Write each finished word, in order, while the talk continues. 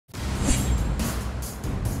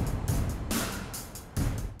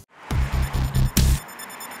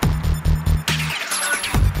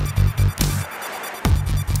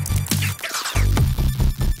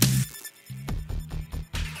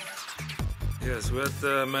Yes, we had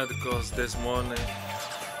the medicals this morning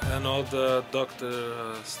and all the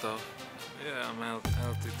doctor stuff. Yeah, I'm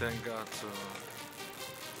healthy, thank God, so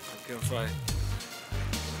I can fight.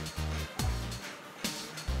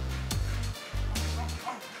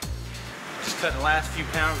 Just cutting the last few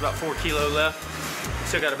pounds, about 4 kilos left.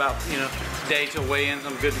 Still got about, a day till weigh-ins.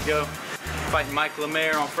 I'm good to go. Fighting Mike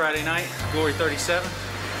Lemaire on Friday night, Glory 37.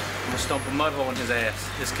 I'm gonna stomp a mud hole in his ass.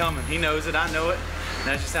 It's coming. He knows it. I know it.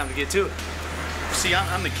 Now it's just time to get to it. See,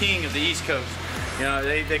 I'm the king of the East Coast.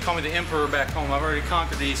 They call me the emperor back home. I've already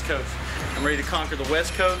conquered the East Coast. I'm ready to conquer the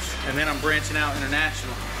West Coast, and then I'm branching out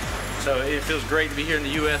international. So it feels great to be here in the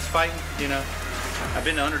U.S. fighting. I've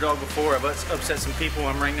been the underdog before. I've upset some people.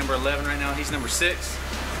 I'm ranked number 11 right now. He's number 6.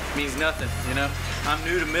 Means nothing, I'm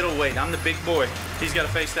new to middleweight. I'm the big boy. He's got to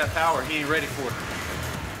face that power. He ain't ready for it.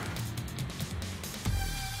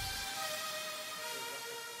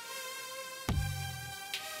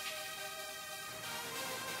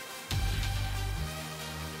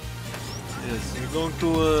 Yes, we're going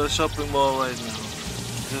to a shopping mall right now.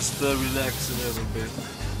 Just relax a little bit.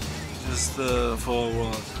 Just for a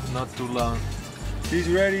while, not too long. He's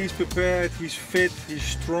ready, he's prepared, he's fit, he's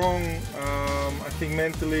strong. I think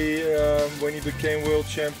mentally, when he became world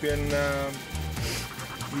champion,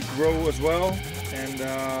 he grew as well. And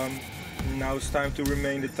now it's time to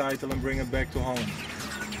remain the title and bring it back to home.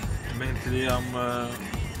 Mentally, I'm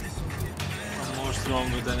more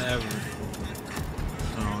stronger than ever.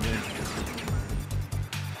 So yeah.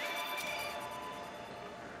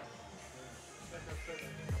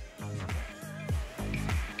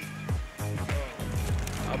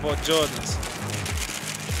 How about Jordans?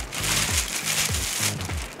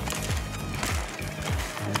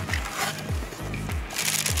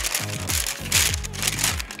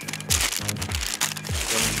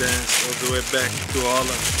 Gonna dance all the way back to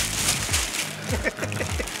Holland.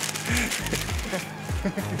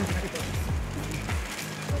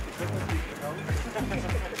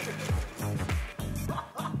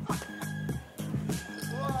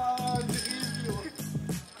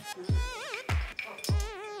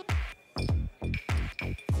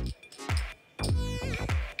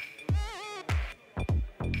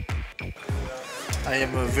 I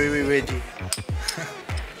am very ready.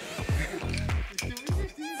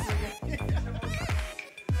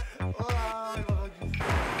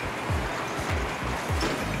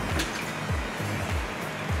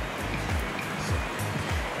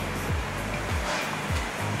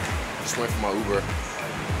 Just went for my Uber.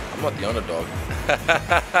 I'm not the underdog.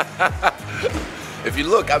 If you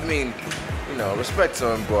look, I mean, respect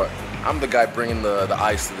to him, but I'm the guy bringing the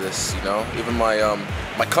ice to this, Even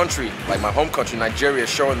my country, like my home country, Nigeria, is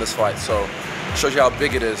showing this fight, so it shows you how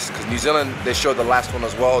big it is. Because New Zealand, they showed the last one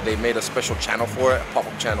as well. They made a special channel for it, a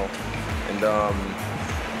pop-up channel. And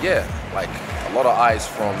yeah, like a lot of eyes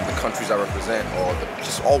from the countries I represent, or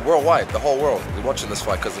just all worldwide, the whole world. They're watching this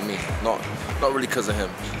fight because of me, not really because of him.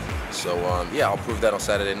 So yeah, I'll prove that on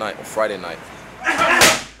Saturday night or Friday night.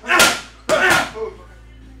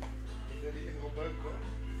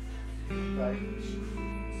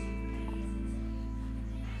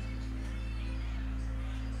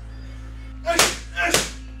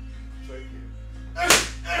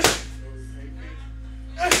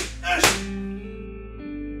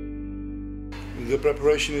 The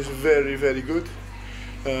preparation is very, very good.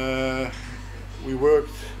 We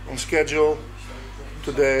worked on schedule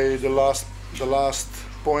today, the last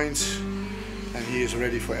points, and he is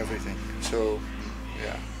ready for everything. So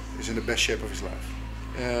yeah, he's in the best shape of his life.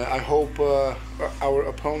 I hope our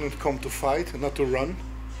opponent come to fight, not to run,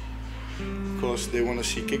 because they want to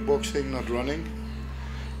see kickboxing, not running.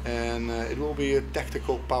 And it will be a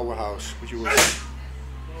tactical powerhouse, which you will see.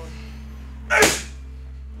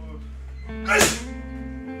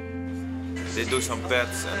 They do some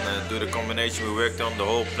bets and do the combination we worked on, the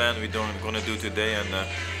whole plan we're going to do today, and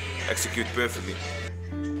execute perfectly.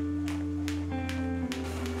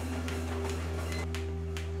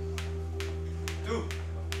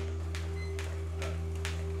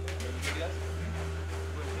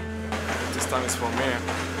 This time is for me.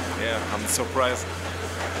 Yeah, I'm surprised.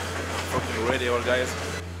 Fucking ready, all guys.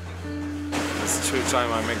 It's the third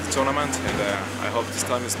time I make the tournament, and I hope this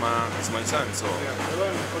time is my time. So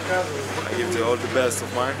I give you all the best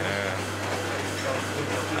of mine.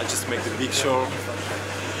 I just make the big show,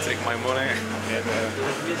 take my money, and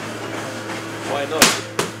why not?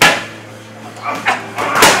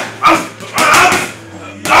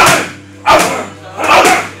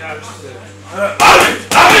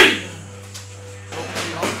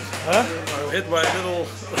 Hit by a little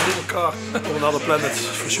car on another planet,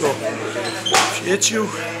 for sure. If she hits you,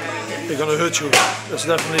 they're gonna hurt you. That's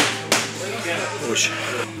definitely Push.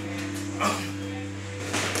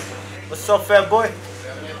 What's up, fat boy?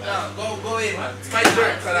 Go in, man. It's my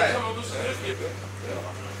turn, caralho.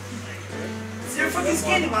 You're fucking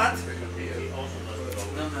skinny, man.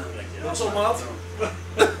 Not so mad.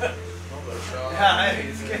 Yeah,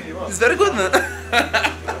 hey, skinny, what? It's very good, man.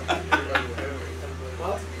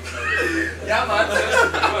 Yeah, man.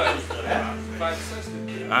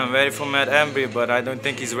 I'm ready for Matt Embry, but I don't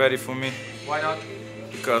think he's ready for me. Why not?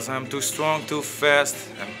 Because I'm too strong, too fast,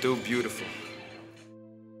 and too beautiful.